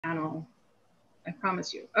panel. I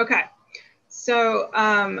promise you. Okay. So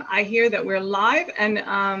I hear that we're live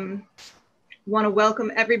and want to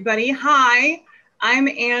welcome everybody. Hi, I'm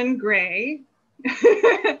Anne Gray.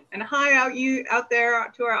 And hi out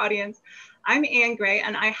there to our audience. I'm Anne Gray,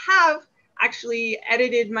 and I have actually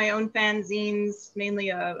edited my own fanzines, mainly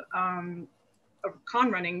a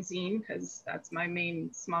con running zine, because that's my main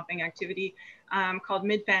smopping activity, called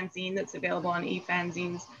Mid Fanzine, that's available on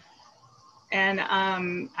eFanzines. And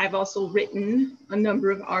I've also written a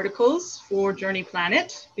number of articles for Journey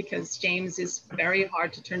Planet, because James is very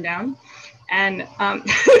hard to turn down. And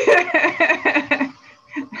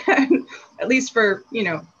at least for, you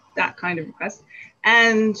know, that kind of request.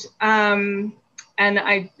 And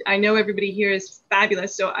I know everybody here is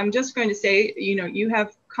fabulous. So I'm just going to say, you know, you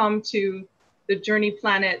have come to the Journey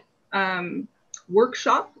Planet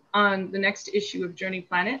workshop on the next issue of Journey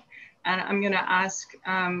Planet. And I'm going to ask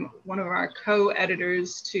one of our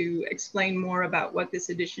co-editors to explain more about what this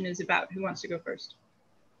edition is about. Who wants to go first?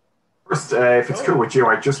 First, if it's cool with you,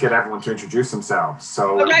 I'd just get everyone to introduce themselves.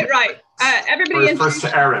 So, right. Everybody first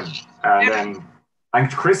to Erin,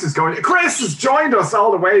 and Chris is going. Chris has joined us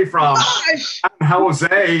all the way from San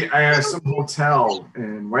Jose, some hotel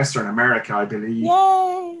in Western America, I believe.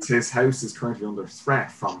 Yay. His house is currently under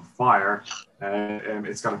threat from fire.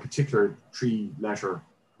 It's got a particular 3-letter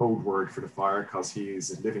code word for the fire because he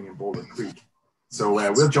is living in Boulder Creek. So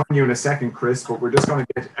we'll join you in a second, Chris, but we're just going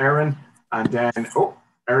to get Erin and then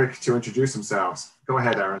Eric to introduce themselves. Go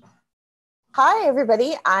ahead, Erin. Hi,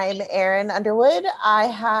 everybody. I'm Erin Underwood. I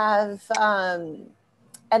have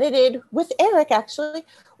edited with Eric, actually,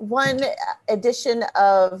 one edition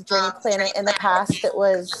of Journey Planet in the past that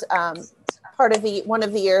was part of one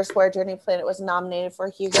of the years where Journey Planet was nominated for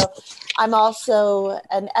a Hugo. I'm also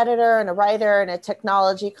an editor and a writer and a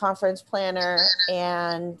technology conference planner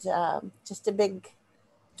and just a big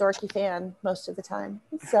dorky fan most of the time.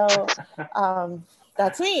 So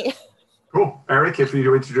that's me. Cool. Eric, if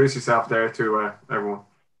you introduce yourself there to everyone.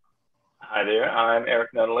 Hi there, I'm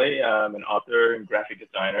Eric Nunnally. I'm an author and graphic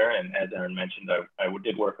designer, and as Erin mentioned, I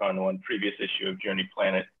did work on one previous issue of Journey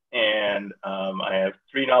Planet, and I have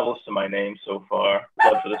 3 novels to my name so far: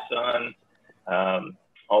 Blood for the Sun,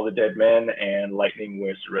 All the Dead Men, and Lightning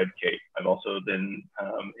Wears the Red Cape. I've also been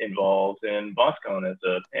involved in BosCon as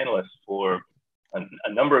a panelist for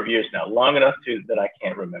a number of years now, long enough that I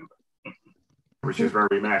can't remember. Which is where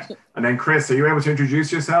we met. And then Chris, are you able to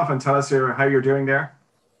introduce yourself and tell us how you're doing there?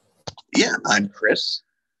 Yeah, I'm Chris.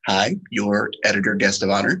 Hi, your editor guest of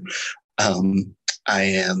honor.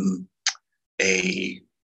 I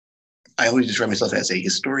always describe myself as a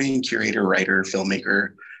historian, curator, writer,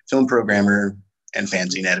 filmmaker, film programmer, and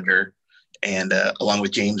fanzine editor. And along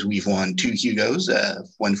with James, we've won 2 Hugos,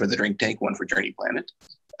 one for The Drink Tank, one for Journey Planet.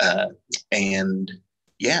 And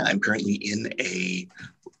yeah, I'm currently in a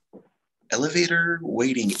elevator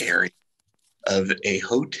waiting area of a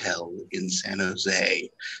hotel in San Jose.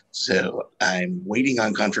 So I'm waiting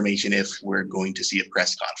on confirmation if we're going to see a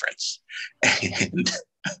press conference. And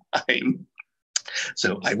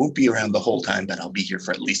so I won't be around the whole time, but I'll be here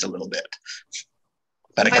for at least a little bit.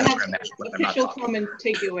 But I can't imagine what I'm not talking come and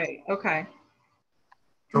take you away. Okay.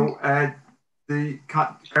 So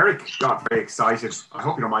Eric got very excited. I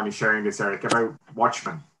hope you don't mind me sharing this, Eric, about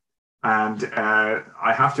Watchmen. And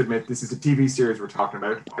I have to admit, this is a TV series we're talking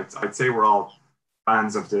about. I'd say we're all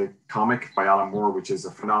fans of the comic by Alan Moore, which is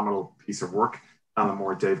a phenomenal piece of work. Alan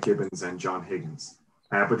Moore, Dave Gibbons, and John Higgins.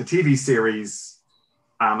 But the TV series,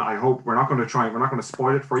 and I hope we're not going to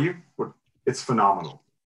spoil it for you, but it's phenomenal.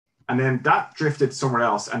 And then that drifted somewhere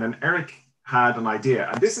else. And then Eric had an idea.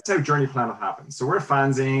 And this is how Journey Planet happens. So we're a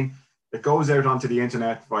fanzine. It goes out onto the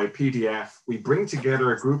internet via PDF. We bring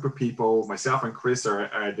together a group of people. Myself and Chris are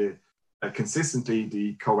consistently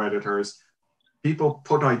the co-editors. People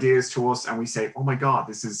put ideas to us and we say, oh my God,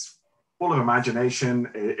 this is full of imagination.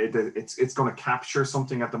 It's going to capture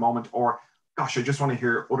something at the moment, or gosh, I just want to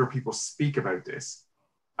hear other people speak about this.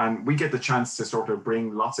 And we get the chance to sort of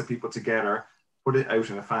bring lots of people together, put it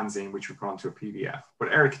out in a fanzine, which we put onto a PDF. But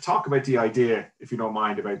Eric, talk about the idea, if you don't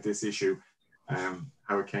mind, about this issue,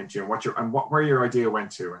 how it came to you and where your idea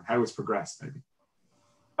went to and how it's progressed, maybe.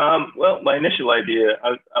 Well, my initial idea,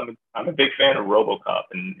 I'm a big fan of RoboCop,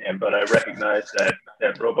 but I recognize that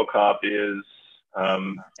RoboCop is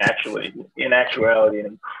actually, in actuality, an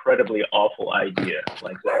incredibly awful idea.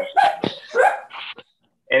 Like that,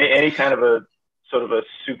 any kind of a sort of a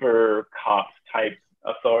super cop type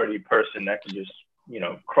authority person that can just, you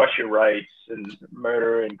know, crush your rights and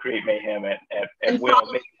murder and create mayhem at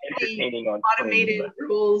will, make it entertaining on automated screen.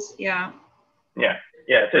 Rules, yeah. Yeah,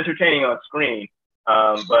 it's entertaining on screen.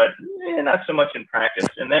 But not so much in practice.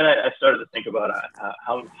 And then I started to think about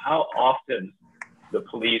how often the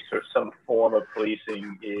police or some form of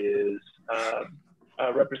policing is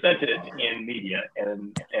represented in media,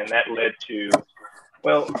 and that led to,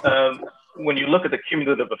 well, when you look at the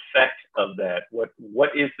cumulative effect of that,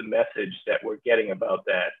 what is the message that we're getting about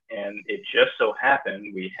that? And it just so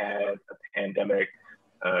happened we had a pandemic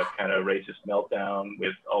kind of racist meltdown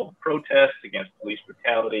with all the protests against police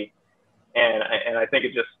brutality, and I think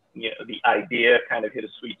it just, the idea kind of hit a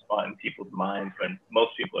sweet spot in people's minds when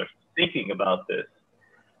most people are thinking about this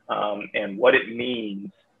and what it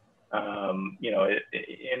means.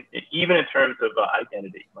 Even in terms of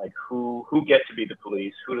identity, like who get to be the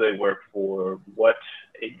police, who do they work for, what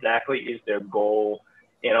exactly is their goal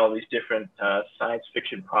in all these different science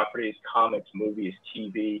fiction properties, comics, movies,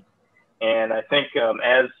 TV. And I think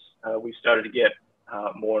as we started to get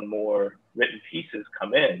more and more written pieces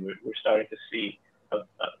come in, we're starting to see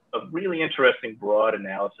a really interesting broad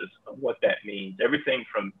analysis of what that means. Everything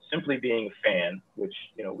from simply being a fan, which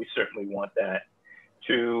we certainly want that,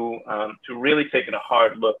 to really taking a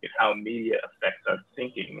hard look at how media affects our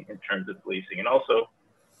thinking in terms of policing. And also,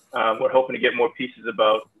 we're hoping to get more pieces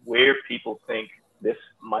about where people think this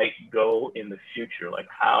might go in the future. Like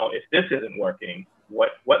how, if this isn't working,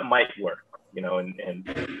 what might work,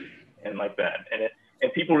 and like that.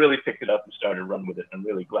 And people really picked it up and started to run with it. I'm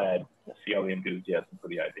really glad to see all the enthusiasm for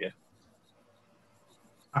the idea.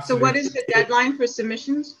 So what is the deadline for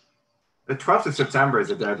submissions? The 12th of September is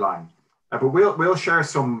the deadline. But we'll share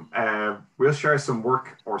some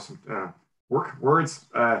work or some words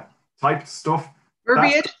typed stuff.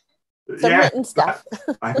 Verbiage. Some written stuff.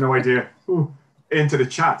 I have no idea. Into the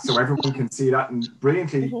chat so everyone can see that. And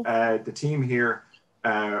brilliantly, the team here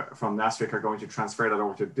from NASFiC are going to transfer that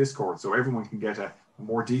over to Discord so everyone can get a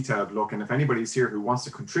more detailed look. And if anybody's here who wants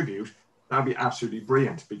to contribute, that'd be absolutely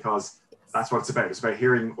brilliant, because that's what it's about. It's about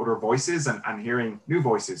hearing other voices and hearing new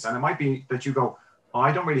voices. And it might be that you go,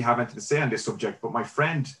 I don't really have anything to say on this subject, but my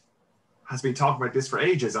friend has been talking about this for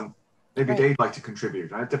ages and maybe they'd like to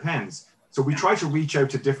contribute. And it depends. So we try to reach out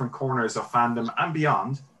to different corners of fandom and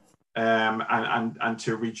beyond, and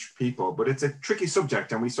to reach people. But it's a tricky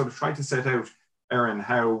subject, and we sort of try to set out, Erin,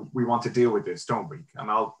 how we want to deal with this, don't we? And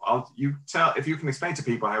you tell, if you can explain to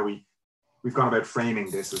people how we've gone about framing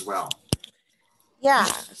this as well. Yeah.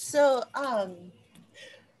 So I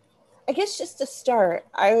guess just to start,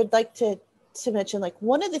 I would like to mention, like,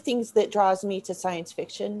 one of the things that draws me to science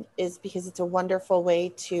fiction is because it's a wonderful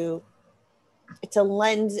way it's a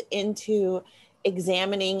lens into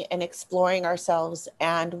examining and exploring ourselves.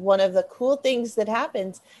 And one of the cool things that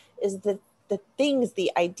happens is that the things,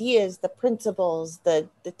 the ideas, the principles, the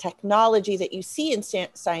technology that you see in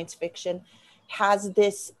science fiction has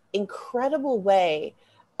this incredible way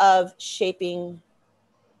of shaping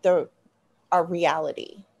our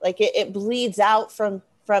reality. Like it bleeds out from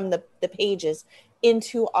the pages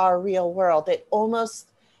into our real world. It almost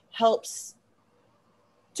helps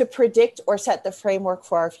to predict or set the framework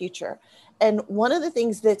for our future. And one of the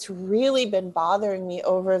things that's really been bothering me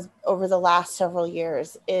over the last several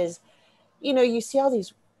years is, you see all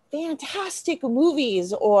these fantastic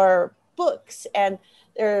movies or books, and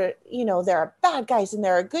there are bad guys and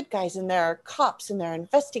there are good guys and there are cops and there are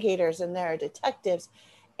investigators and there are detectives.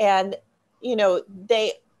 And,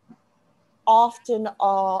 they often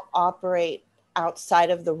all operate outside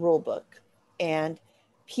of the rule book, and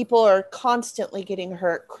people are constantly getting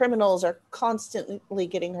hurt. Criminals are constantly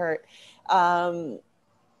getting hurt. And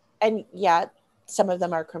yeah, some of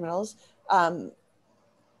them are criminals.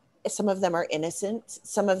 Some of them are innocent.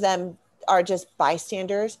 Some of them are just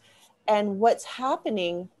bystanders. And what's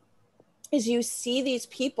happening is you see these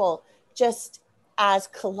people just as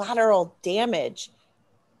collateral damage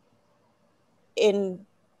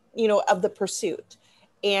of the pursuit.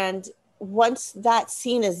 And once that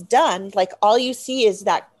scene is done, like, all you see is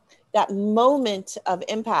that moment of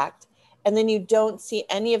impact, and then you don't see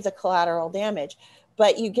any of the collateral damage,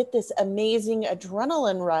 but you get this amazing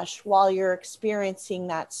adrenaline rush while you're experiencing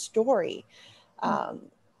that story.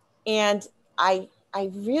 And I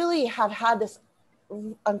really have had this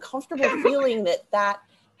uncomfortable feeling that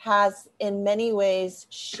has in many ways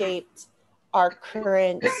shaped our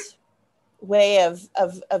current way of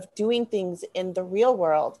doing things in the real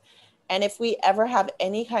world. And if we ever have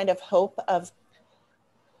any kind of hope of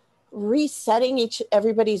resetting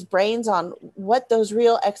everybody's brains on what those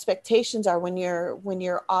real expectations are when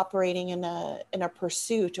you're operating in a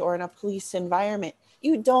pursuit or in a police environment,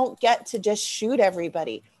 you don't get to just shoot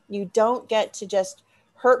everybody. You don't get to just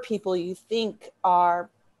hurt people you think are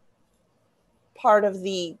part of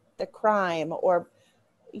the crime, or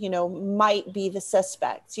might be the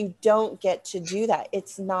suspects. You don't get to do that.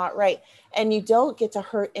 It's not right. And you don't get to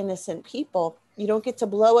hurt innocent people. You don't get to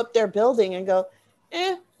blow up their building and go,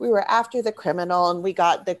 we were after the criminal and we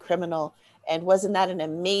got the criminal. And wasn't that an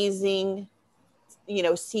amazing,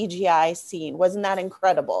 CGI scene? Wasn't that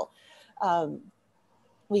incredible?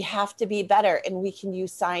 We have to be better, and we can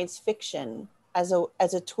use science fiction as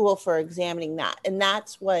a tool for examining that. And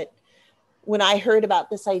that's what, when I heard about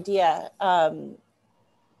this idea, I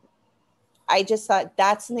just thought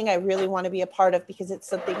that's something I really want to be a part of, because it's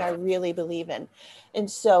something I really believe in. And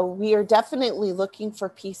so we are definitely looking for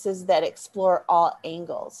pieces that explore all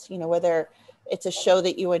angles, whether it's a show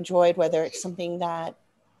that you enjoyed, whether it's something that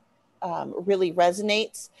really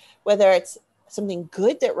resonates, whether it's something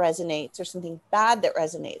good that resonates or something bad that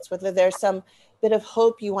resonates, whether there's some bit of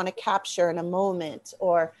hope you want to capture in a moment,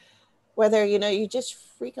 or whether, you just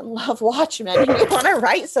freaking love Watchmen and you want to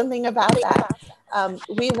write something about that.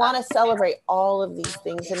 We want to celebrate all of these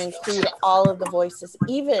things and include all of the voices,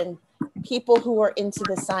 even people who are into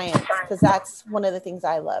the science, because that's one of the things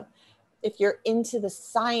I love. If you're into the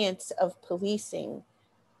science of policing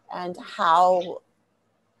and how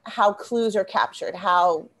clues are captured,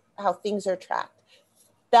 how things are tracked,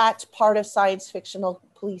 that's part of science fictional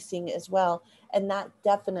policing as well. And that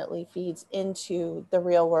definitely feeds into the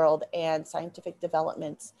real world and scientific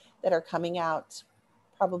developments that are coming out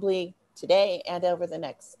probably today and over the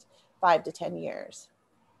next 5 to 10 years.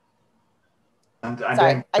 And Sorry,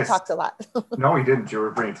 then, I talked a lot. No, you didn't. You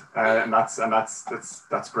were brilliant, and that's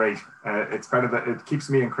great. It's better that it keeps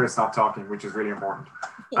me and Chris not talking, which is really important.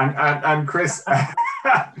 And Chris,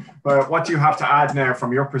 what do you have to add now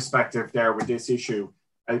from your perspective there with this issue?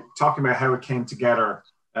 Talking about how it came together,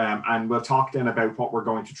 and we'll talk then about what we're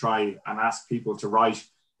going to try and ask people to write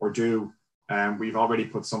or do. We've already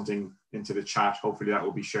put something into the chat. Hopefully that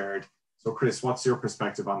will be shared. So Chris, what's your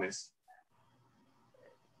perspective on this?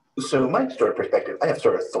 So my sort of perspective, I have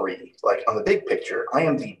sort of three. Like on the big picture, I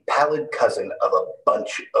am the pallid cousin of a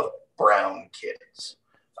bunch of brown kids.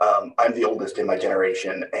 I'm the oldest in my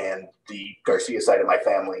generation, and the Garcia side of my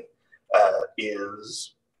family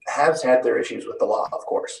has had their issues with the law, of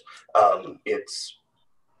course. It's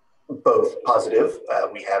both positive.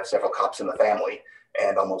 We have several cops in the family,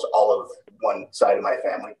 and almost all of one side of my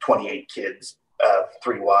family, 28 kids,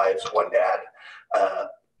 3 wives, 1 dad.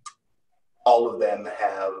 All of them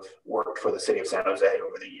have worked for the city of San Jose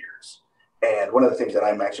over the years. And one of the things that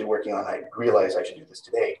I'm actually working on, I realized I should do this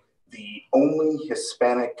today, the only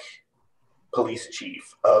Hispanic police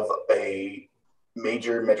chief of a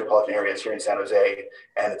major metropolitan areas here in San Jose,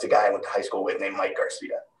 and it's a guy I went to high school with named Mike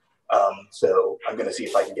Garcia. So I'm going to see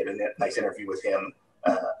if I can get a nice interview with him.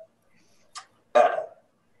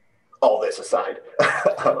 All this aside.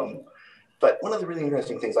 But one of the really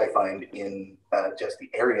interesting things I find in just the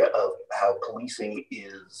area of how policing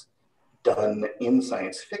is done in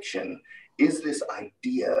science fiction is this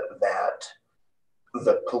idea that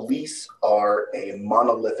the police are a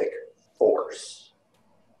monolithic force.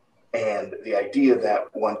 And the idea that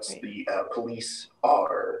once the police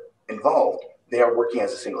are involved, they are working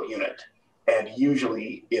as a single unit. And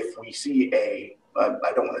usually if we see I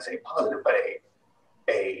don't want to say positive, but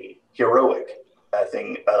a heroic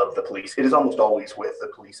thing of the police, it is almost always with the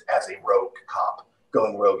police as a rogue cop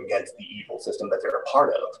going rogue against the evil system that they're a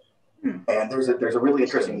part of. And there's a really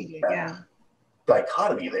interesting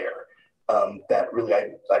dichotomy there that really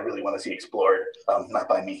I really want to see explored. Not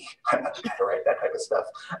by me. I'm not trying to write that type of stuff.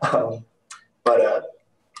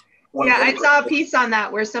 I saw a piece on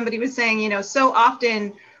that where somebody was saying, so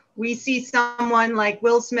often we see someone like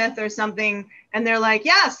Will Smith or something, and they're like,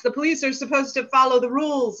 yes, the police are supposed to follow the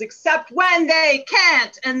rules, except when they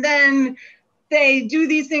can't. And then they do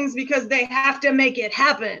these things because they have to make it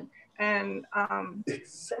happen. And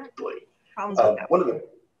exactly. One of the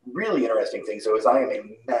really interesting things, though, is I am a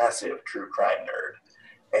massive true crime nerd.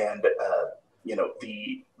 And,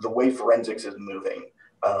 the way forensics is moving,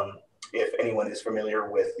 if anyone is familiar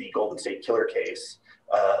with the Golden State Killer case,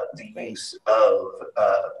 the use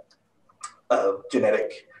of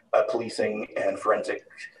genetic policing and forensic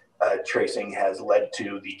tracing has led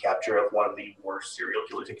to the capture of one of the worst serial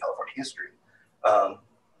killers in California history,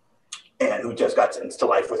 and who just got sentenced to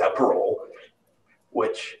life without parole,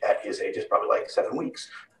 which at his age is probably like 7 weeks.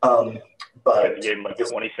 But he gave him like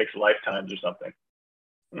 26 lifetimes or something.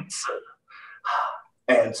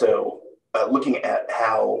 And so looking at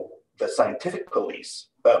how the scientific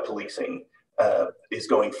policing is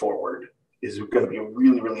going forward is going to be a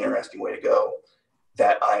really, really interesting way to go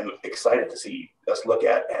that I'm excited to see us look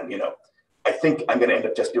at. And, I think I'm going to end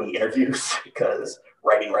up just doing interviews because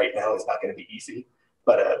writing right now is not going to be easy.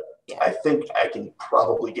 But I think I can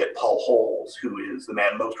probably get Paul Holes, who is the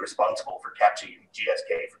man most responsible for catching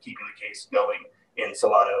GSK, for keeping the case going in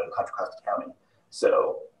Solano and Contra Costa County.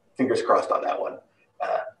 So fingers crossed on that one.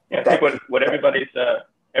 Yeah, I think what everybody's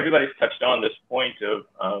touched on this point of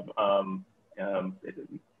this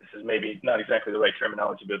is maybe not exactly the right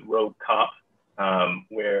terminology, but rogue cop,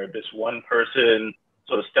 where this one person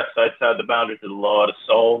sort of steps outside the boundaries of the law to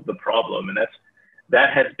solve the problem, and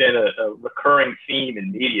that has been a recurring theme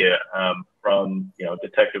in media, from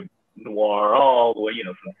detective noir all the way,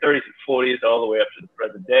 from the 30s and 40s all the way up to the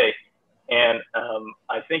present day. And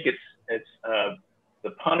I think it's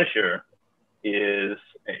the Punisher is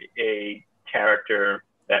a character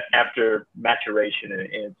that, after maturation in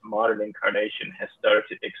its modern incarnation, has started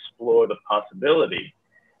to explore the possibility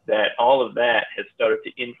that all of that has started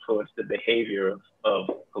to influence the behavior of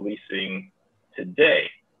policing today,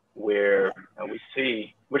 where we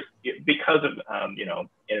see, because of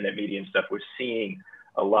internet media and stuff, we're seeing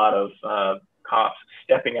a lot of cops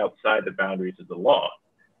stepping outside the boundaries of the law,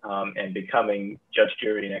 and becoming judge,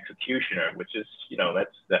 jury, and executioner, which is,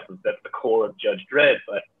 that's the core of Judge Dredd.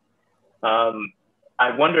 But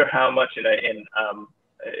I wonder how much, and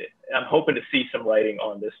I'm hoping to see some writing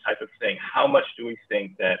on this type of thing. How much do we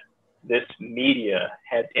think that this media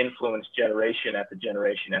has influenced generation after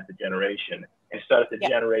generation after generation, and started to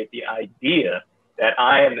generate the idea that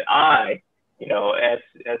I,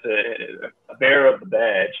 as a bearer of the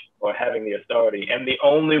badge, or having the authority, am the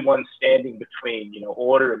only one standing between,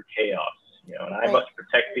 order and chaos, and I must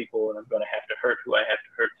protect people, and I'm going to have to hurt who I have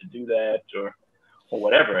to hurt to do that, or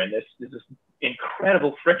whatever. And there's this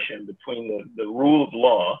incredible friction between the rule of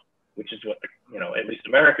law, which is what at least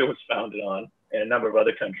America was founded on, and a number of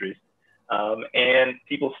other countries, and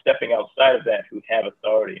people stepping outside of that who have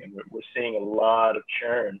authority. And we're seeing a lot of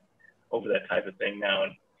churn over that type of thing now.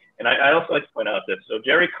 And I also like to point out that, so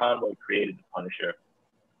Jerry Conway created the Punisher,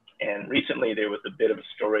 and recently there was a bit of a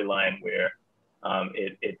storyline where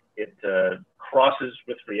it crosses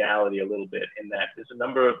with reality a little bit, in that there's a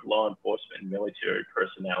number of law enforcement and military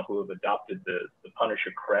personnel who have adopted the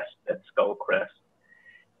Punisher crest, that skull crest.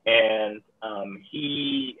 And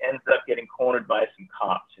he ends up getting cornered by some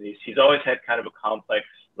cops. And he's always had kind of a complex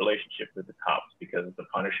relationship with the cops, because the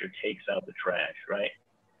Punisher takes out the trash, right?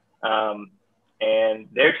 And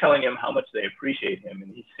they're telling him how much they appreciate him,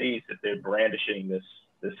 and he sees that they're brandishing this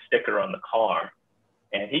sticker on the car,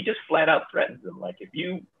 and he just flat out threatens them, like, if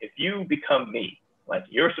you become me, like,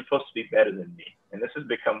 you're supposed to be better than me. And this has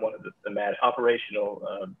become one of the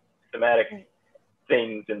thematic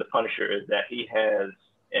things in the Punisher, is that he has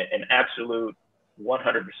an absolute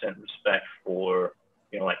 100% respect for,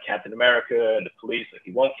 like Captain America and the police. Like,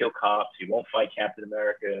 he won't kill cops, he won't fight Captain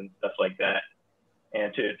America and stuff like that.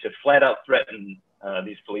 And to flat out threaten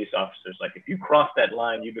these police officers, like, if you cross that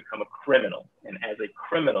line, you become a criminal. And as a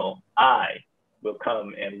criminal, I will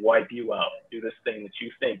come and wipe you out, do this thing that you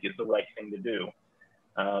think is the right thing to do.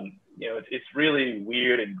 It's really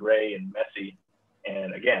weird and gray and messy.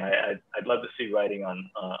 And again, I'd love to see writing on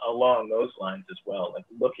along those lines as well, like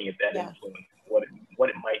looking at that influence, what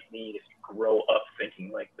it might mean if you grow up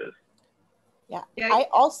thinking like this. Yeah. I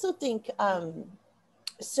also think,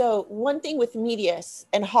 so one thing with media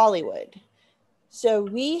and Hollywood, so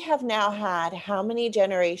we have now had how many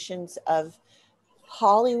generations of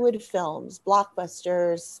Hollywood films,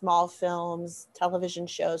 blockbusters, small films, television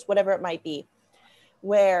shows, whatever it might be,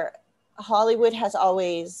 where Hollywood has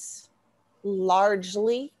always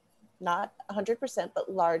largely, not 100%,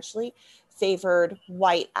 but largely favored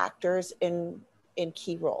white actors in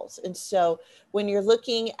key roles. And so when you're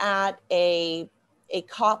looking at a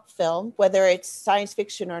cop film, whether it's science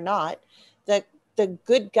fiction or not, the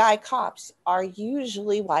good guy cops are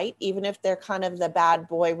usually white, even if they're kind of the bad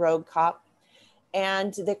boy rogue cop.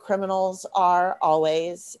 And the criminals are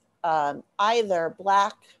always either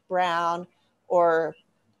black, brown, or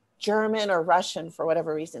German or Russian for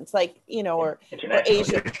whatever reasons, like, or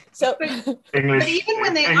Asian. So English, but even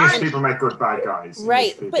when they English aren't, people make good bad guys.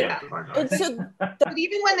 Right. But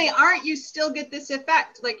even when they aren't, you still get this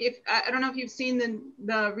effect. Like, if I don't know if you've seen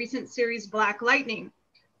the recent series Black Lightning,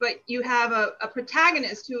 but you have a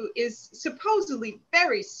protagonist who is supposedly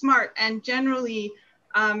very smart and generally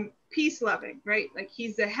peace loving, right? Like,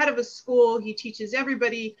 he's the head of a school, he teaches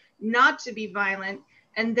everybody not to be violent,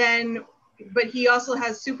 but he also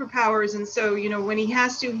has superpowers, and so when he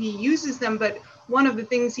has to, he uses them. But one of the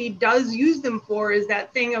things he does use them for is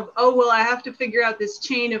that thing of, oh well, I have to figure out this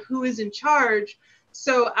chain of who is in charge,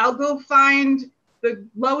 so I'll go find the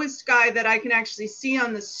lowest guy that I can actually see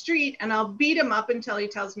on the street, and I'll beat him up until he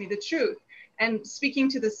tells me the truth. And speaking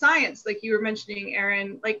to the science, like you were mentioning,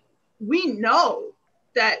 Aaron, like, we know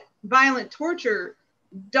that violent torture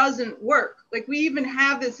doesn't work. Like, we even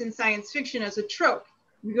have this in science fiction as a trope.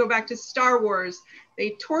 We go back to Star Wars,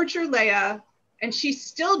 they torture Leia and she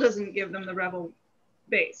still doesn't give them the rebel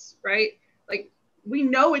base, right? Like, we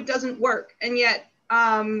know it doesn't work. And yet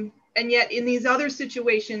in these other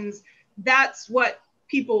situations, that's what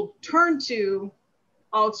people turn to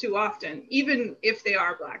all too often, even if they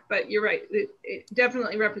are Black. But you're right, it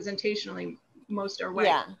definitely representationally, most are white.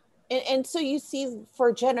 Yeah. And so you see,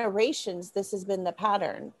 for generations, this has been the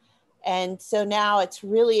pattern. And so now it's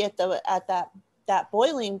really at that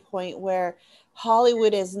boiling point where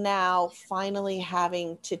Hollywood is now finally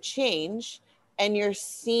having to change, and you're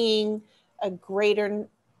seeing a greater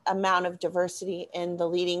amount of diversity in the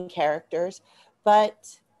leading characters,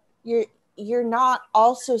 but you're not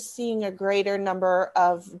also seeing a greater number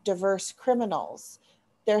of diverse criminals.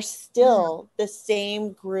 There's still the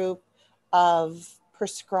same group of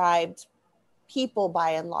prescribed people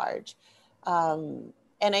by and large.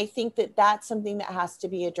 And I think that that's something that has to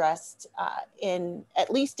be addressed at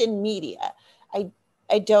least in media.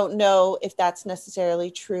 I don't know if that's necessarily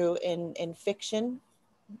true in fiction.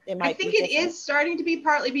 It might I think be it is starting to be,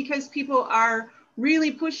 partly because people are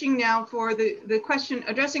really pushing now for the question,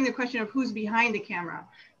 addressing the question of who's behind the camera,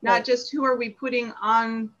 not right. just who are we putting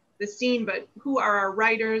on the scene, but who are our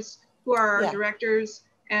writers, who are our directors,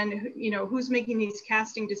 and who's making these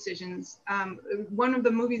casting decisions. One of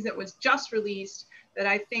the movies that was just released that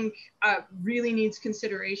I think really needs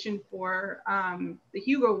consideration for the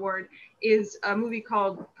Hugo Award is a movie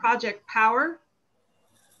called Project Power.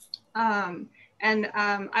 I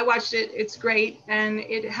watched it. It's great, and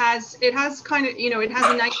it has kind of, it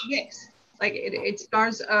has a nice mix. Like, it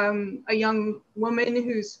stars a young woman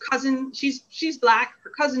whose cousin, she's Black,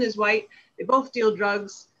 her cousin is white. They both deal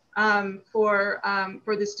drugs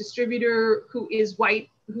for this distributor who is white,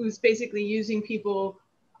 who's basically using people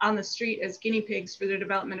on the street as guinea pigs for the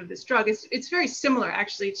development of this drug. It's very similar,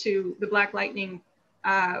 actually, to the Black Lightning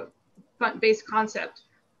based concept,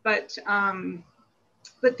 but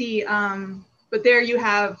there you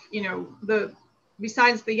have,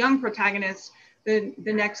 besides the young protagonist, the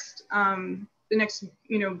next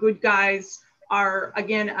good guys are,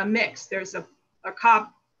 again, a mix. There's a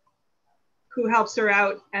cop who helps her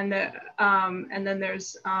out, and then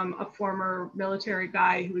there's a former military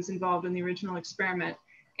guy who was involved in the original experiment,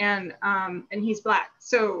 and he's Black.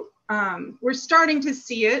 So we're starting to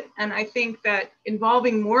see it, and I think that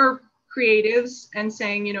involving more creatives and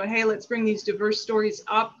saying, hey, let's bring these diverse stories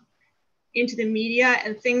up into the media,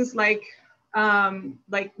 and things like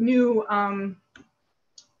new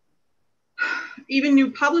even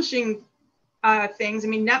new publishing things. I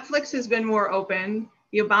mean, Netflix has been more open.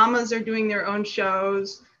 The Obamas are doing their own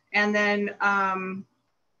shows, and then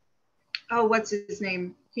what's his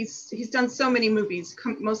name? He's done so many movies,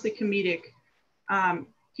 mostly comedic.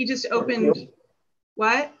 He just opened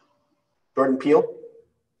what? Jordan Peele?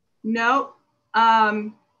 No.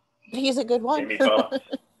 He's a good one. Jamie Foxx.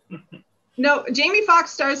 No, Jamie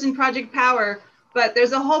Foxx stars in Project Power, but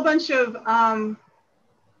there's a whole bunch of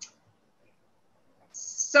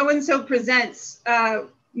so-and-so presents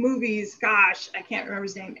movies. Gosh, I can't remember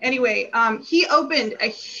his name. Anyway, he opened a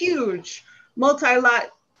huge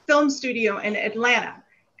multi-lot film studio in Atlanta.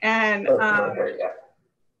 And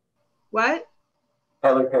what?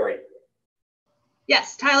 Tyler Perry.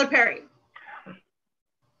 Yes, Tyler Perry.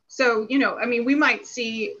 So, I mean, we might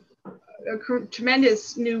see a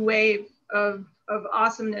tremendous new wave of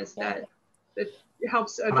awesomeness that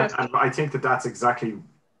helps address. And I think that's exactly,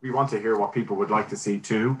 we want to hear what people would like to see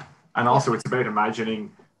too. And also it's about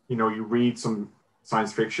imagining, you read some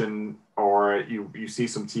science fiction or you see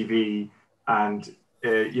some TV, and,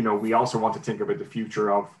 we also want to think about the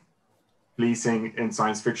future of policing in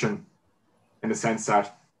science fiction, in the sense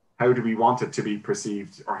that how do we want it to be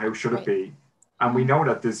perceived, or how should it be? And we know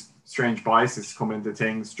that there's strange biases come into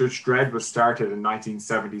things. Judge Dredd was started in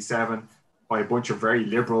 1977 by a bunch of very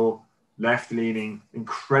liberal, left-leaning,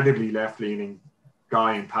 incredibly left-leaning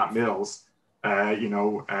guy in Pat Mills. He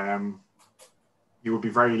would be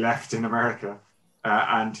very left in America.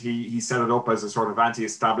 And he set it up as a sort of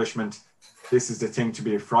anti-establishment. This is the thing to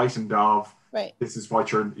be frightened of. Right. This is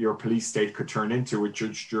what your police state could turn into with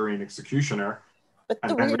judge, jury, and executioner. But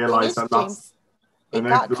and the then weird realize thing is, that lots... James, it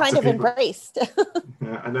got kind of embraced.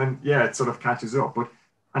 And then, it sort of catches up.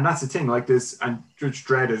 And that's the thing, like this, and Judge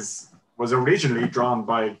Dredd was originally drawn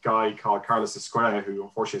by a guy called Carlos Escuela, who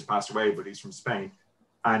unfortunately has passed away, but he's from Spain.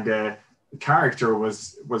 And the character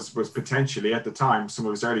was potentially, at the time, some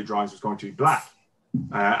of his early drawings was going to be Black.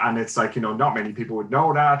 And it's like, not many people would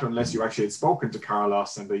know that unless you actually had spoken to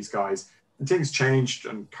Carlos and these guys. things changed,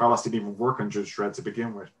 and Carlos didn't even work on Judge Dredd to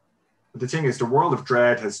begin with. But the thing is, the world of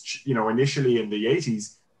Dredd has, initially in the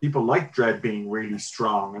 80s, people liked Dredd being really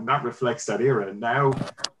strong, and that reflects that era. Now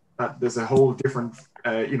that there's a whole different,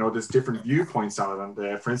 there's different viewpoints on it.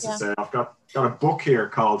 And for instance, I've got a book here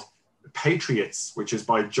called Patriots, which is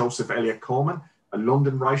by Joseph Eliot Coleman, a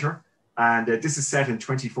London writer. And this is set in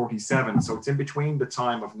 2047. So it's in between the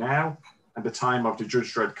time of now and the time of the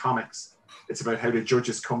Judge Dredd comics. It's about how the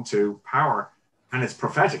judges come to power, and it's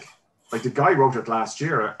prophetic. Like, the guy wrote it last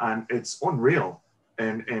year, and it's unreal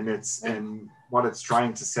in what it's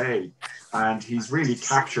trying to say. And he's really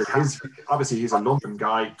captured obviously he's a London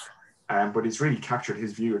guy, but he's really captured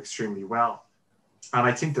his view extremely well. And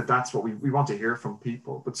I think that's what we want to hear from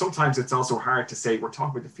people. But sometimes it's also hard to say, we're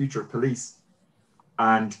talking about the future of police,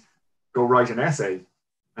 and go write an essay,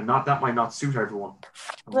 and that might not suit everyone.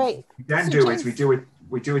 Right. What we then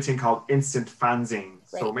we do a thing called instant fanzine.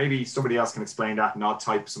 Right. So maybe somebody else can explain that, and I'll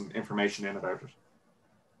type some information in about it.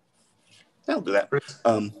 I'll do that.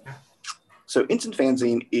 So instant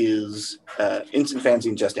fanzine is instant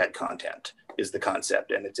fanzine just add content is the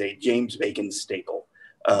concept, and it's a James Bacon staple.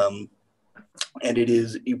 And it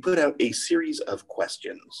is, you put out a series of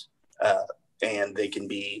questions, and they can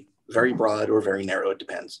be very broad or very narrow, it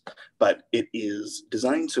depends. But it is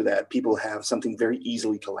designed so that people have something very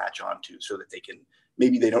easily to latch onto, so that they can,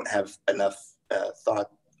 maybe they don't have enough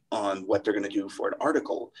thought on what they're going to do for an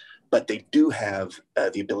article, but they do have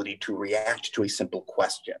the ability to react to a simple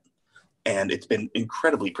question. And it's been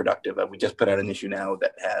incredibly productive. We just put out an issue now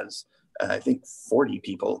that has, I think, 40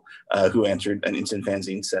 people who answered an instant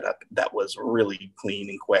fanzine setup that was really clean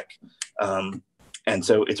and quick. And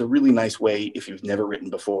so it's a really nice way, if you've never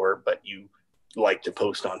written before, but you like to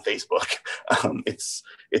post on Facebook.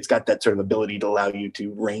 It's got that sort of ability to allow you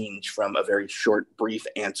to range from a very short, brief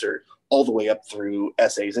answer all the way up through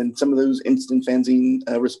essays. And some of those instant fanzine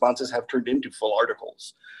responses have turned into full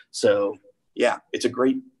articles. So yeah, it's a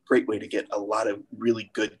great way to get a lot of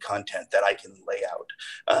really good content that I can lay out.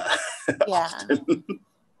 Yeah.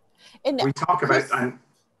 And we talk about,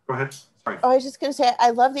 go ahead. Sorry. I was just going to say,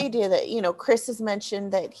 I love the idea that, Chris has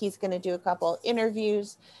mentioned that he's going to do a couple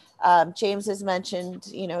interviews. James has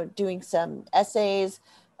mentioned, doing some essays,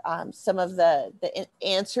 some of the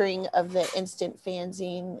answering of the instant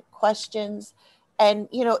fanzine questions. And,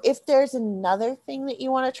 if there's another thing that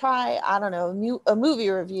you want to try, I don't know, a movie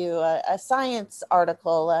review, a science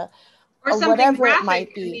article, or something whatever graphic. it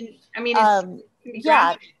might be. I mean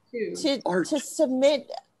to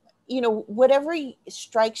submit, whatever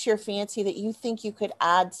strikes your fancy that you think you could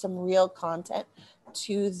add some real content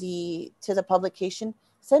to the publication,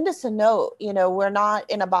 send us a note. We're not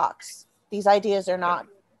in a box. These ideas are not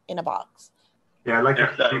in a box. Yeah, I like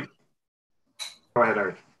that. Go ahead,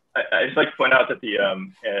 Eric. I just like to point out that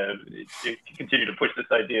if you continue to push this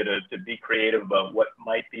idea to be creative about what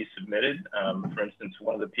might be submitted. For instance,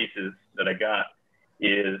 one of the pieces that I got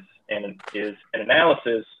is an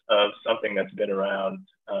analysis of something that's been around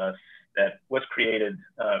that was created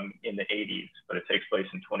in the 80s, but it takes place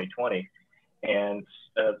in 2020. And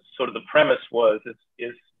sort of the premise was,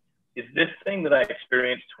 is this thing that I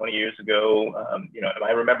experienced 20 years ago, am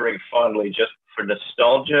I remembering fondly just for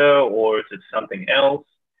nostalgia, or is it something else?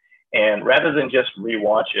 And rather than just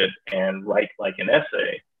rewatch it and write like an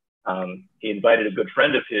essay, he invited a good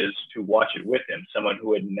friend of his to watch it with him, someone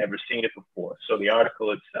who had never seen it before. So the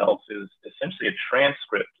article itself is essentially a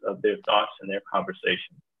transcript of their thoughts and their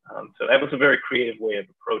conversation. So that was a very creative way of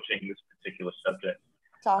approaching this particular subject.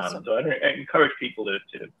 That's awesome. So I encourage people to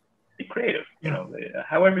be creative.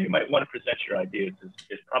 However you might want to present your ideas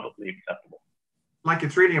is probably acceptable. Like,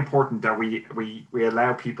 it's really important that we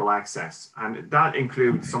allow people access, and that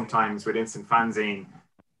includes sometimes with instant fanzine,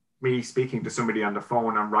 me speaking to somebody on the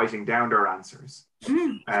phone and writing down their answers,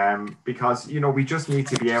 because we just need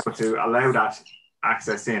to be able to allow that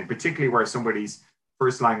access in, particularly where somebody's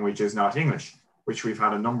first language is not English, which we've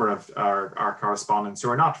had a number of our correspondents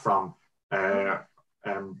who are not from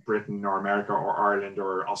Britain or America or Ireland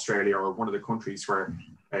or Australia or one of the countries where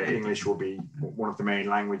English will be one of the main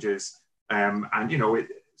languages.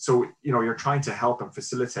 So you're trying to help and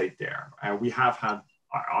facilitate there. We have had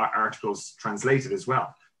our articles translated as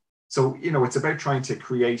well. So, it's about trying to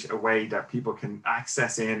create a way that people can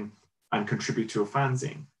access in and contribute to a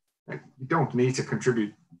fanzine. You don't need to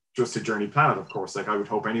contribute just to Journey Planet, of course. Like, I would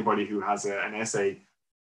hope anybody who has an essay,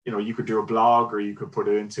 you could do a blog, or you could put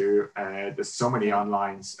it into, there's so many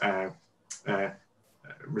online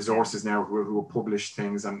resources now who will publish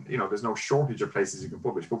things, and, there's no shortage of places you can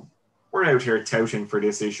publish. But we're out here touting for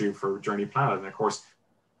this issue for Journey Planet. And of course,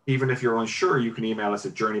 even if you're unsure, you can email us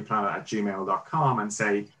at journeyplanet@gmail.com and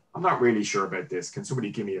say, I'm not really sure about this. Can somebody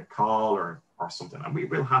give me a call or something? And we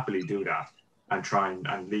will happily do that and try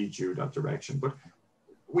and lead you that direction. But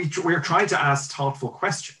we're trying to ask thoughtful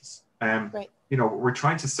questions. Right. You know, we're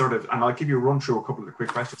trying to sort of, and I'll give you a run through a couple of the quick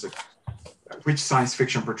questions. Like, which science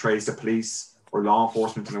fiction portrays the police or law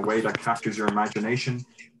enforcement in a way that captures your imagination?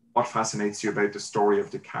 What fascinates you about the story of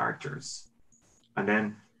the characters? And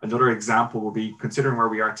then another example will be, considering where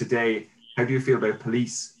we are today, how do you feel about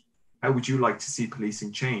police? How would you like to see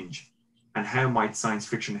policing change? And how might science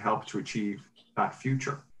fiction help to achieve that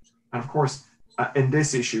future? And of course, in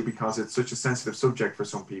this issue, because it's such a sensitive subject for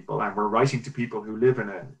some people, and we're writing to people who live in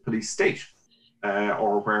a police state,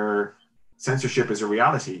 or where censorship is a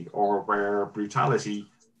reality, or where brutality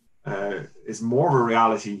is more of a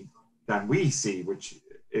reality than we see, which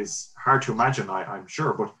is hard to imagine, I'm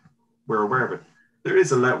sure, but we're aware of it. There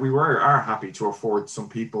is we are happy to afford some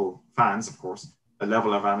people, fans of course, a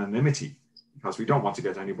level of anonymity, because we don't want to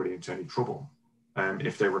get anybody into any trouble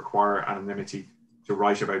if they require anonymity to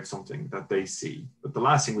write about something that they see. But the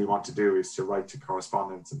last thing we want to do is to write to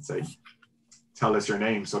correspondents and say, tell us your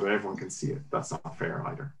name so that everyone can see it. That's not fair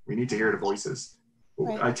either. We need to hear the voices.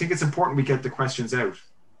 Right. I think it's important we get the questions out.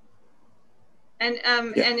 And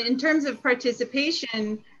and in terms of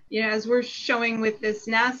participation, you know, as we're showing with this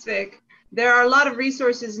NASFiC, there are a lot of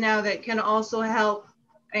resources now that can also help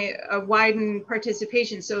a widen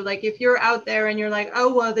participation. So like if you're out there and you're like,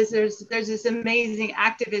 oh, well, there's this amazing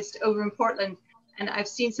activist over in Portland, and I've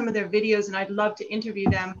seen some of their videos and I'd love to interview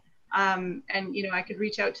them. And, you know, I could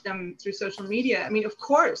reach out to them through social media. I mean, of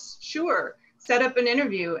course, sure, set up an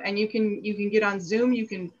interview and you can get on Zoom, you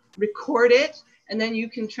can record it, and then you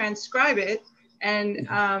can transcribe it. And,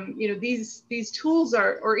 you know, these tools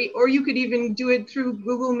are, or you could even do it through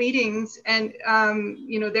Google Meetings, and,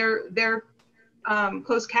 you know, their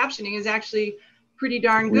closed captioning is actually pretty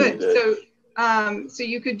darn good. So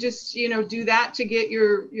you could just, you know, do that to get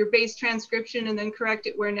your base transcription and then correct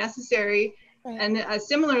it where necessary. Right. And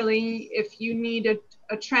similarly, if you need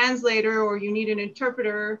a translator or you need an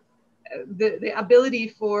interpreter, the ability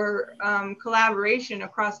for collaboration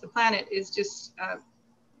across the planet is just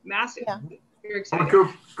massive. Yeah. Very exciting.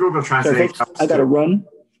 Google Translate. So I got to run.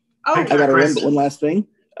 Oh, I got to run, but one last thing.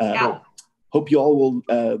 Hope you all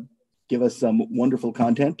will give us some wonderful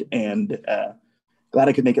content, and glad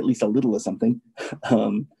I could make at least a little of something.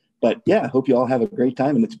 But yeah, hope you all have a great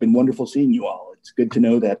time, and it's been wonderful seeing you all. It's good to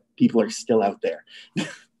know that people are still out there.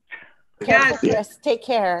 Yes, Chris, take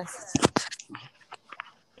care.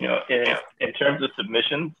 You know, in terms of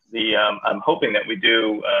submissions, I'm hoping that we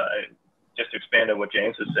do, just to expand on what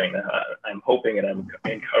James was saying, I'm hoping and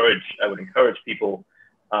I would encourage people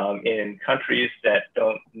in countries that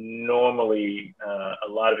don't normally, a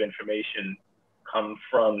lot of information come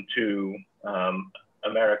from to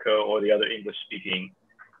America or the other English-speaking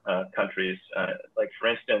countries. Like for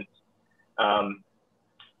instance,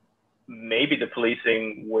 maybe the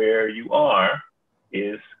policing where you are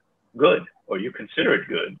is good, or you consider it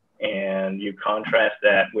good, and you contrast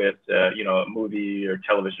that with you know, a movie or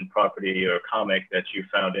television property or a comic that you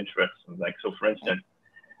found interesting. Like, so for instance,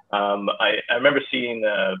 I remember seeing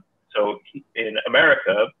so in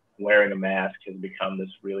America, wearing a mask has become this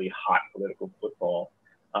really hot political football,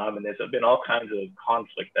 and there's been all kinds of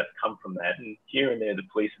conflict that's come from that, and here and there the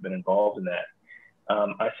police have been involved in that.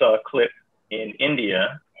 I saw a clip in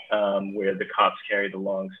India where the cops carried the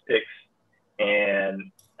long sticks,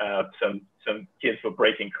 and some kids were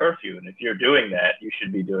breaking curfew. And if you're doing that, you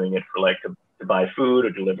should be doing it for like to buy food or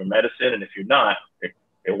deliver medicine. And if you're not,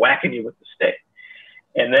 they're whacking you with the stick.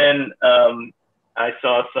 And then I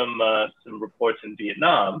saw some reports in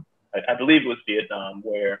Vietnam, I believe it was Vietnam,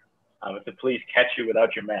 where if the police catch you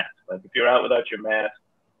without your mask, like if you're out without your mask,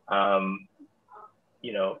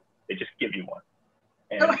 you know, they just give you one.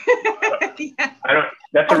 And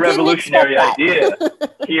that's a revolutionary idea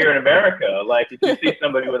here in America. Like if you see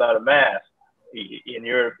somebody without a mask and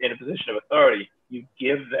you're in a position of authority, you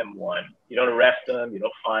give them one. You don't arrest them, you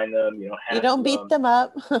don't fine them, you don't beat them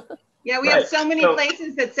up. Yeah, we have so many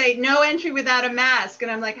places that say no entry without a mask.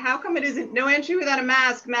 And I'm like, how come it isn't no entry without a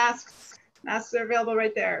mask? Masks are available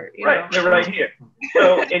right there. You know? They're right here.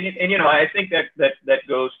 So, and you know, I think that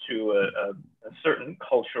goes to a certain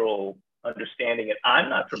cultural understanding. And I'm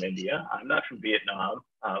not from India. I'm not from Vietnam.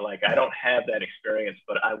 Like I don't have that experience,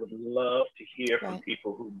 but I would love to hear from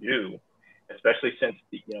people who do, especially since,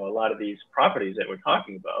 you know, a lot of these properties that we're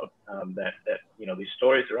talking about, that you know, these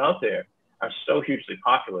stories are out there, are so hugely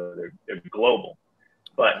popular. They're global,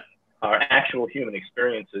 but our actual human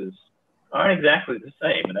experiences aren't exactly the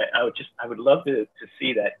same. And I would love to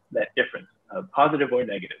see that difference, positive or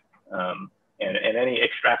negative, and any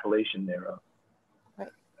extrapolation thereof.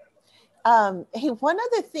 Hey, one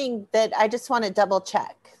other thing that I just want to double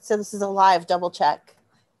check. So this is a live double check.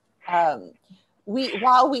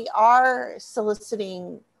 While we are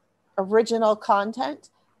soliciting original content,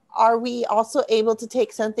 are we also able to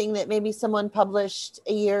take something that maybe someone published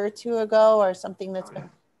a year or two ago, or something that's been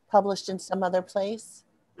published in some other place?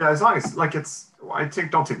 Yeah, as long as like it's,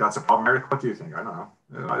 don't think that's a problem. Eric, what do you think? I don't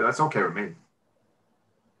know. That's okay with me.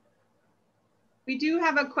 We do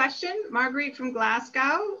have a question. Marguerite from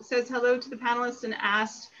Glasgow says hello to the panelists and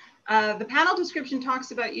asked, the panel description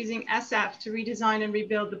talks about using SF to redesign and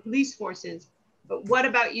rebuild the police forces, but what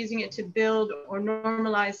about using it to build or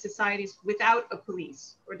normalize societies without a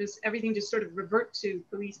police? Or does everything just sort of revert to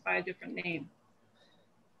police by a different name?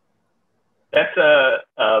 That's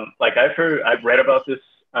like I've read about this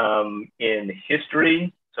in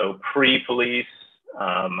history, so pre-police,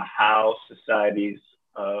 how societies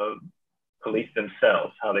police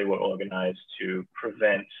themselves, how they were organized to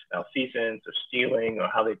prevent malfeasance or stealing, or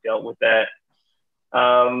how they dealt with that.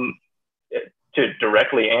 To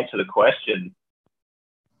directly answer the question,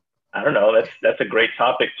 I don't know. That's a great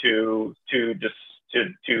topic to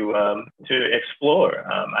explore.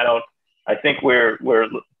 I think we're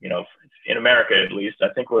you know, in America at least, I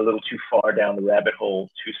think we're a little too far down the rabbit hole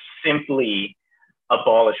to simply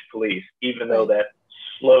abolish police, even though that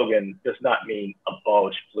slogan does not mean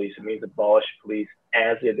abolish police. It means abolish police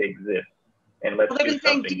as it exists. And let's they've been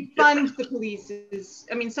saying defund the police.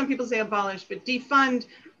 I mean, some people say abolish, but defund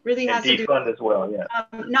really has to do defund as well. Yeah.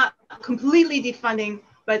 Not completely defunding,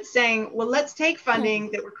 but saying, well, let's take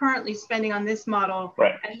funding that we're currently spending on this model,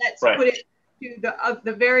 and let's put it to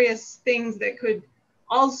the various things that could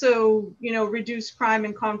also, you know, reduce crime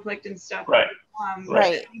and conflict and stuff. Right.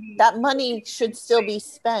 That money should still be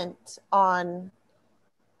spent on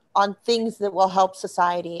things that will help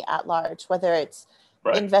society at large, whether it's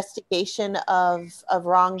investigation of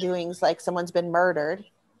wrongdoings, like someone's been murdered.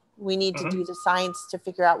 We need to do the science to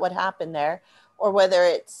figure out what happened there, or whether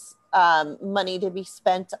it's money to be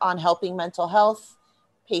spent on helping mental health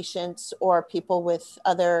patients or people with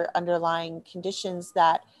other underlying conditions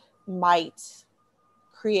that might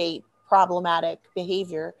create problematic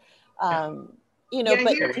behavior. You know,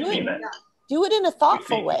 but do it in a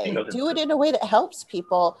thoughtful way. Do it in a way that helps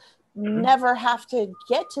people never have to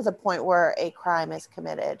get to the point where a crime is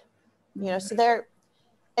committed. You know, so there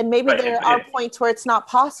are points where it's not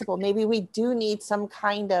possible. Maybe we do need some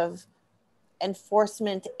kind of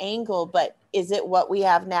enforcement angle, but is it what we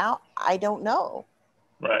have now? I don't know.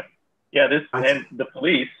 Right. Yeah, and the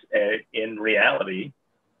police in reality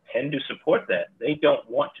tend to support that. They don't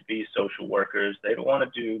want to be social workers. They don't want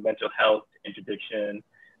to do mental health interdiction.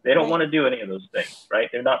 They don't want to do any of those things, right?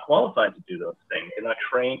 They're not qualified to do those things. They're not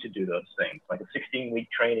trained to do those things. Like a 16-week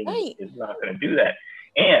training is not going to do that.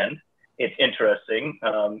 And it's interesting,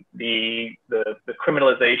 the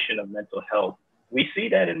criminalization of mental health. We see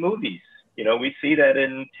that in movies. You know, we see that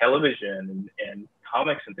in television and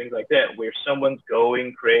comics and things like that, where someone's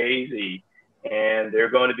going crazy and they're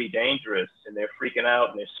going to be dangerous and they're freaking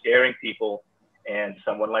out and they're scaring people, and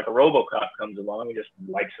someone like a RoboCop comes along and just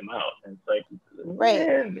wipes them out. And it's like,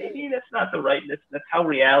 maybe that's not the right, that's how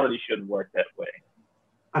reality shouldn't work that way.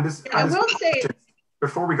 I will say,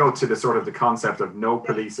 before we go to the sort of the concept of no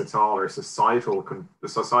police at all, or the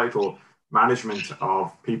societal management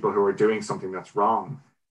of people who are doing something that's wrong,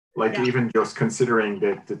 like even just considering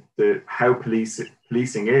the how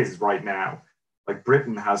policing is right now. Like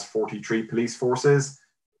Britain has 43 police forces,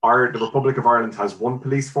 the Republic of Ireland has 1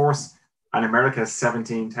 police force, and America has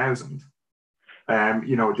 17,000.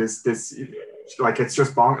 You know, this like, it's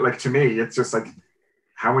just like, to me, it's just like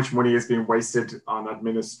how much money is being wasted on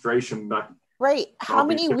administration that. How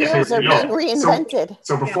many wheels are being reinvented?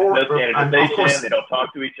 So before, and of course, they don't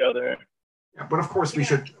talk to each other. Yeah, but of course we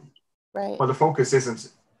should. Well, the focus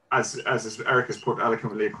isn't, as Eric has put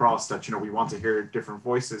eloquently across, that, you know, we want to hear different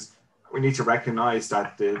voices. We need to recognize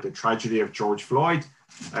that the tragedy of George Floyd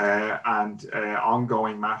and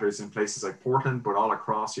ongoing matters in places like Portland, but all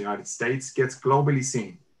across the United States, gets globally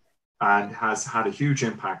seen and has had a huge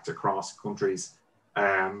impact across countries.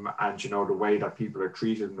 And, you know, the way that people are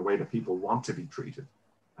treated and the way that people want to be treated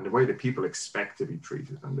and the way that people expect to be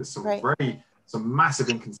treated. And there's some some massive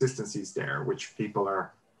inconsistencies there, which people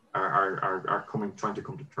are trying to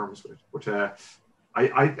come to terms with. But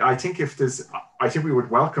I think I think we would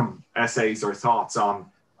welcome essays or thoughts on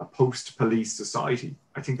a post-police society.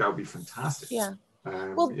 I think that would be fantastic. Yeah.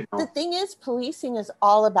 Well, you know, the thing is, policing is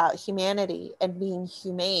all about humanity and being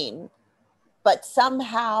humane, but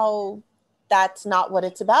somehow that's not what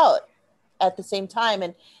it's about at the same time.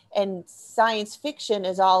 And science fiction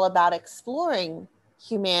is all about exploring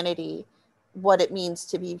humanity what it means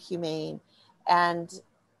to be humane. And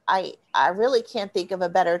I really can't think of a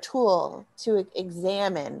better tool to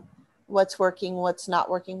examine what's working, what's not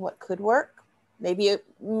working, what could work. Maybe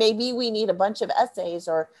we need a bunch of essays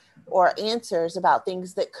or answers about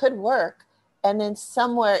things that could work. And then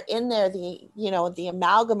somewhere in there, the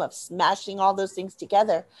amalgam of smashing all those things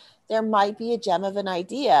together, there might be a gem of an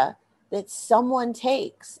idea that someone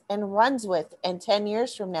takes and runs with. And 10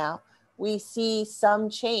 years from now, we see some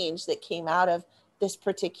change that came out of this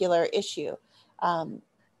particular issue.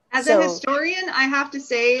 As a historian, I have to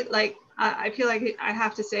say, like, I feel like I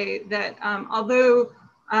have to say that although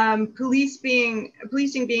policing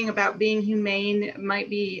being about being humane might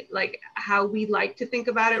be like how we like to think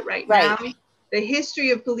about it right now, the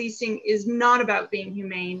history of policing is not about being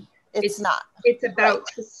humane. It's not. It's about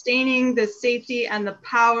sustaining the safety and the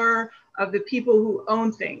power of the people who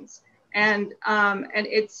own things. And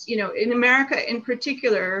it's, in America in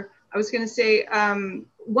particular, I was going to say,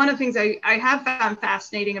 one of the things I have found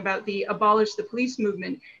fascinating about the abolish the police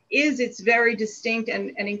movement is its very distinct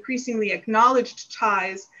and increasingly acknowledged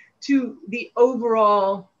ties to the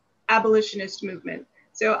overall abolitionist movement.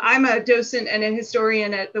 So I'm a docent and a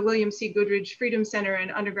historian at the William C. Goodrich Freedom Center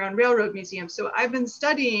and Underground Railroad Museum. So I've been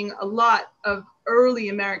studying a lot of early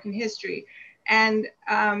American history. And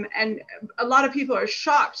a lot of people are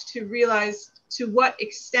shocked to realize to what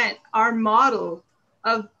extent our model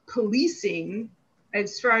of policing,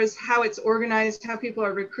 as far as how it's organized, how people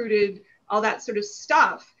are recruited, all that sort of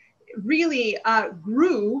stuff, really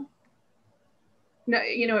grew.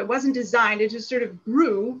 It wasn't designed, it just sort of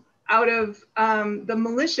grew out of the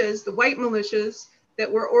militias, the white militias that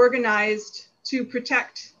were organized to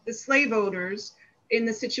protect the slave owners in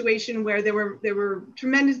the situation where there were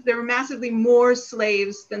massively more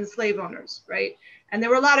slaves than slave owners, right? And there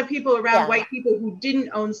were a lot of people around, white people, who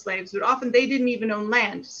didn't own slaves, but often they didn't even own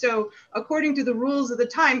land. So according to the rules of the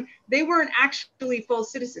time, they weren't actually full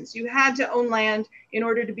citizens. You had to own land in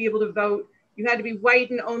order to be able to vote. You had to be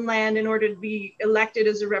white and own land in order to be elected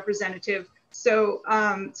as a representative. So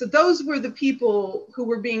those were the people who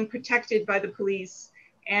were being protected by the police,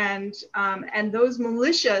 and those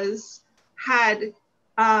militias had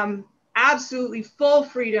absolutely full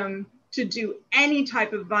freedom to do any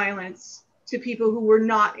type of violence to people who were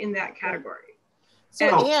not in that category.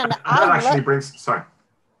 So Anne,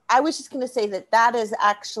 I was just going to say that is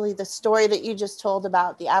actually the story that you just told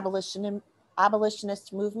about the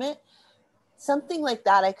abolitionist movement. Something like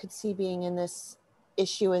that I could see being in this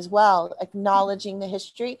issue as well, acknowledging the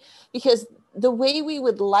history, because the way we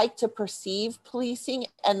would like to perceive policing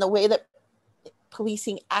and the way that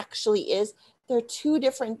policing actually is, they're two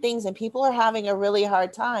different things, and people are having a really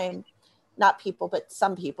hard time, not people, but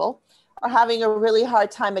some people are having a really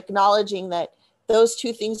hard time acknowledging that those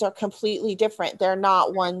two things are completely different. They're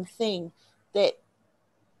not one thing. That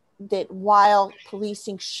while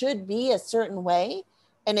policing should be a certain way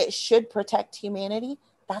and it should protect humanity,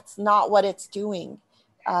 that's not what it's doing.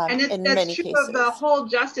 And that's true of the whole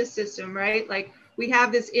justice system, right? Like, we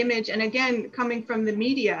have this image, and again, coming from the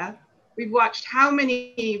media, we've watched how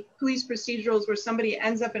many police procedurals where somebody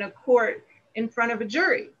ends up in a court in front of a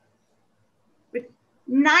jury. With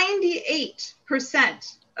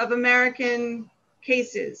 98% of American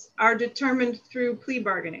cases are determined through plea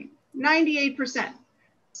bargaining, 98%.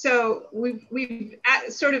 So we've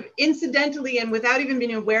sort of incidentally and without even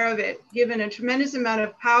being aware of it, given a tremendous amount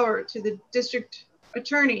of power to the district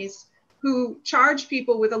attorneys who charge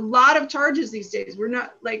people with a lot of charges these days. We're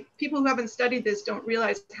not, like, people who haven't studied this don't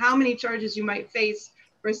realize how many charges you might face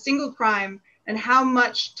for a single crime and how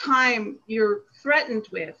much time you're threatened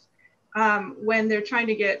with when they're trying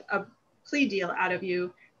to get a plea deal out of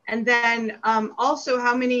you. And then also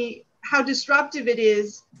how disruptive it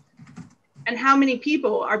is and how many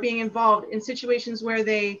people are being involved in situations where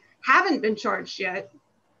they haven't been charged yet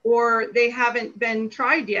or they haven't been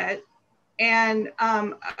tried yet. And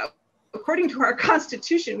according to our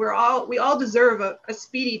Constitution, we all deserve a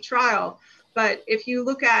speedy trial. But if you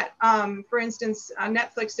look at, for instance, on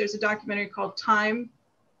Netflix, there's a documentary called Time.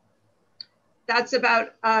 That's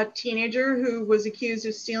about a teenager who was accused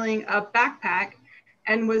of stealing a backpack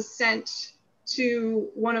and was sent to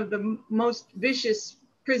one of the most vicious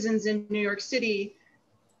prisons in New York City.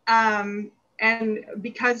 And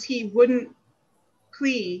because he wouldn't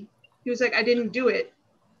plea, he was like, I didn't do it.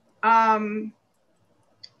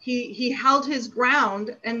 He held his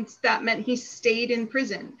ground, and that meant he stayed in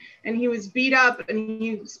prison, and he was beat up, and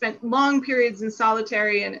he spent long periods in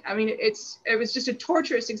solitary. And I mean, it was just a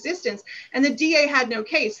torturous existence. And the DA had no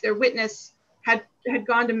case. Their witness had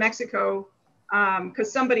gone to Mexico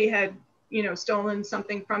because somebody had, stolen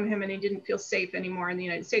something from him, and he didn't feel safe anymore in the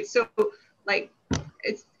United States. So like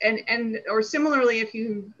it's or similarly, if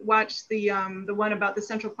you watch the one about the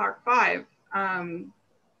Central Park Five,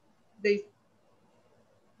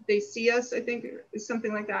 they see us, I think, is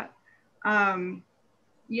something like that.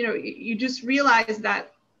 You know, you just realize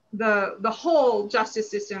that the whole justice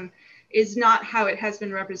system is not how it has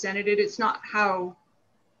been represented. It's not how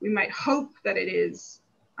we might hope that it is.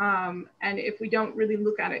 And if we don't really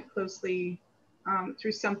look at it closely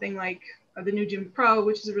through something like The New Jim Crow,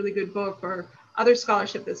 which is a really good book, or other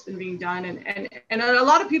scholarship that's been being done. And a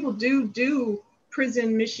lot of people do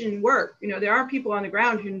prison mission work. You know, there are people on the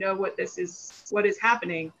ground who know what is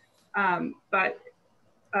happening. But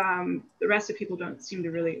the rest of people don't seem to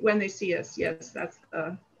really, when they see us, yes, that's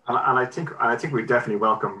the. And I think we definitely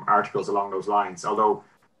welcome articles along those lines. Although,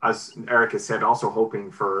 as Eric has said, also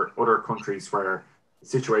hoping for other countries where the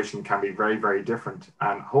situation can be very, very different.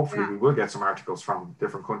 And hopefully we will get some articles from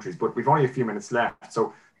different countries. But we've only a few minutes left.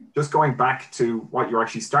 So just going back to what you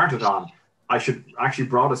actually started on, I should actually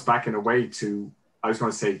brought us back in a way to, I was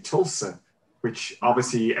going to say Tulsa, which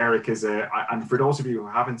obviously Eric is and for those of you who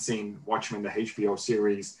haven't seen Watchmen, the HBO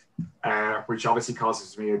series, which obviously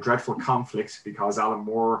causes me a dreadful conflict because Alan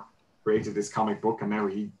Moore created this comic book and now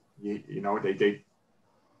they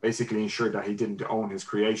basically ensured that he didn't own his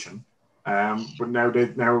creation. But now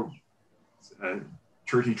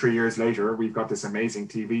 33 years later, we've got this amazing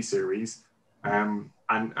TV series. And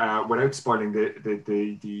without spoiling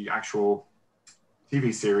the actual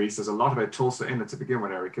TV series, there's a lot about Tulsa in it to begin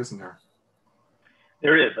with, Eric, isn't there?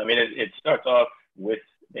 There is. I mean, it starts off with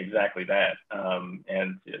exactly that.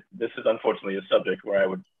 And this is unfortunately a subject where I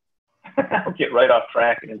would get right off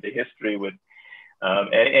track and into history with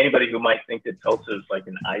anybody who might think that Tulsa is like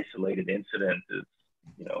an isolated incident is,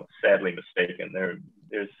 you know, sadly mistaken.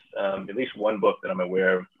 There's at least one book that I'm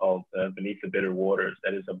aware of called Beneath the Bitter Waters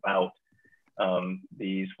that is about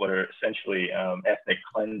these what are essentially ethnic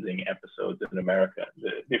cleansing episodes in America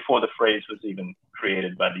before the phrase was even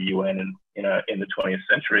created by the UN in the 20th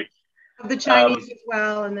century. Of the Chinese as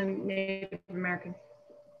well, and then Native Americans.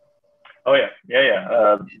 Oh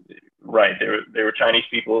yeah. Right. There were Chinese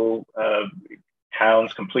people,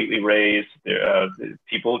 towns completely razed.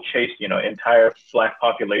 People chased, you know, entire Black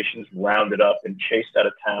populations rounded up and chased out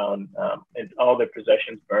of town, and all their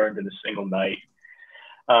possessions burned in a single night.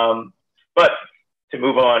 But to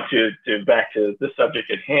move on to back to the subject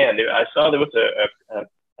at hand, I saw there was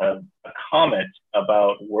a comment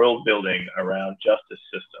about world building around justice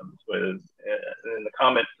systems, and the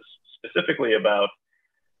comment specifically about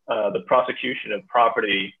the prosecution of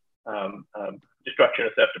property, destruction or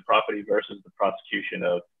theft of property versus the prosecution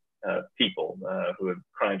of people who have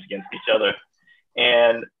crimes against each other.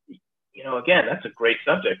 And, you know, again, that's a great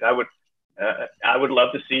subject. I would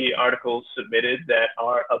love to see articles submitted that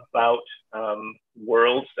are about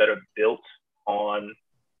worlds that are built on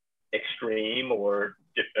extreme or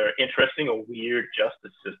interesting or weird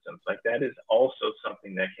justice systems. Like that is also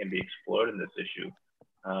something that can be explored in this issue.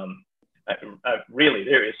 Really,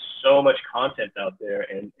 there is so much content out there,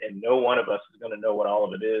 and no one of us is going to know what all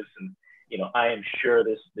of it is. And you know, I am sure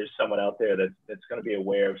there's someone out there that's going to be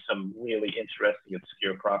aware of some really interesting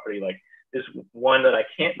obscure property. Like there's one that I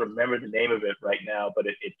can't remember the name of it right now, but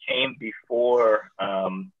it came before.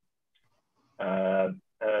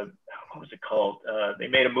 What was it called? They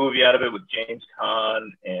made a movie out of it with James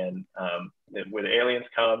Caan, and where the aliens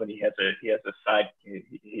come, and he has a side.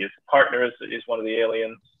 His partner is one of the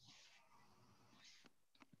aliens.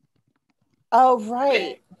 Oh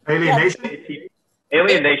right. Alien Nation.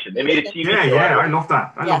 Alien Nation. They made a TV show. Yeah, I love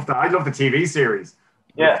that. I love that. I love the TV series.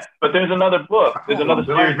 Yeah, but there's another book. There's another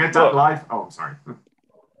series. I admit that live? Oh, I'm sorry.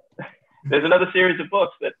 There's another series of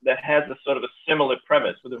books that has a sort of a similar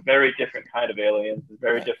premise with a very different kind of aliens, a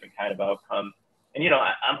very different kind of outcome. And, you know,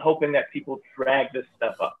 I'm hoping that people drag this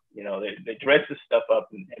stuff up. You know, they dredge this stuff up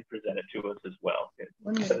and present it to us as well. It's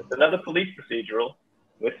another police procedural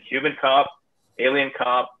with human cop, alien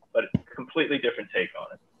cop, but a completely different take on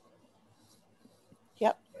it.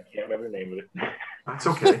 Yep. I can't remember the name of it. That's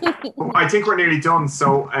okay. Well, I think we're nearly done.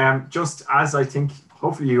 So just as I think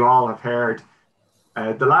hopefully you all have heard,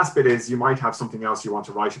 the last bit is you might have something else you want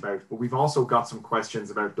to write about, but we've also got some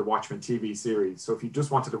questions about the Watchmen TV series. So if you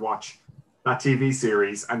just wanted to watch that TV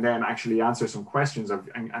series and then actually answer some questions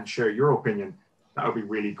and share your opinion, that would be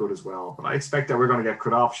really good as well. But I expect that we're going to get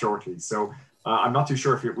cut off shortly. So I'm not too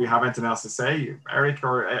sure if we have anything else to say. Eric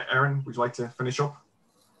or Aaron, would you like to finish up?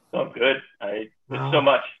 Oh, good. There's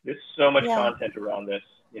so much content around this.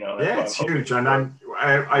 You know, yeah, it's huge. And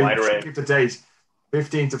I keep the date.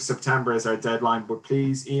 15th of September is our deadline, but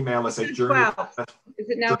please email us at journey. Is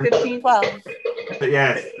it now 15? 12.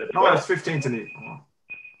 Yeah, no, it's 15th.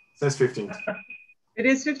 says 15th. It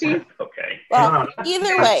is 15th? Okay. Well, No.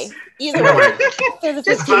 either way.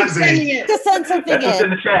 Just keep sending it. Just send something That's what's in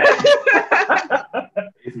in. the chat.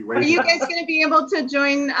 Are you guys going to be able to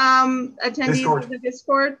join attendees of the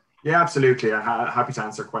Discord? Yeah, absolutely. I'm happy to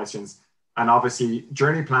answer questions. And obviously,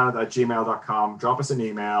 journeyplanet@gmail.com. Drop us an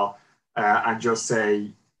email and just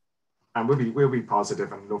say, and we'll be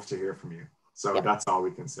positive and love to hear from you. So that's all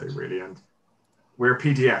we can say, really. And we're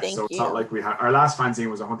PDF, so it's not like we have. Our last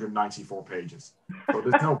fanzine was 194 pages, so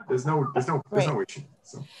there's no issue.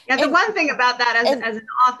 So. Yeah, the one thing about that as an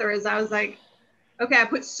author is I was like, okay, I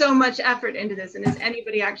put so much effort into this, and is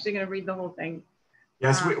anybody actually going to read the whole thing?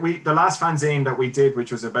 Yes, we the last fanzine that we did,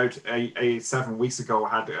 which was about 7 weeks ago,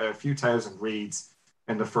 had a few thousand reads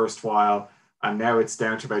in the first while, and now it's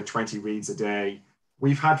down to about 20 reads a day.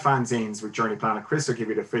 We've had fanzines with Journey Planet. Chris will give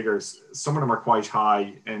you the figures. Some of them are quite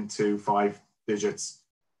high, into 5 digits.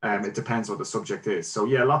 It depends what the subject is. So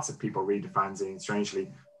yeah, lots of people read the fanzine.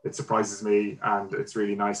 Strangely, it surprises me, and it's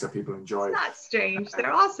really nice that people enjoy it. It's not strange.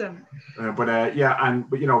 They're awesome. But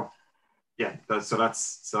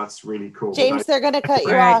that's really cool. James, they're going to cut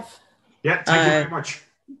you off. Yeah, thank you very much.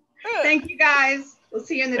 Thank you, guys. We'll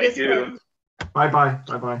see you in the Discord. Bye-bye.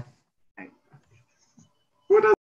 Bye-bye.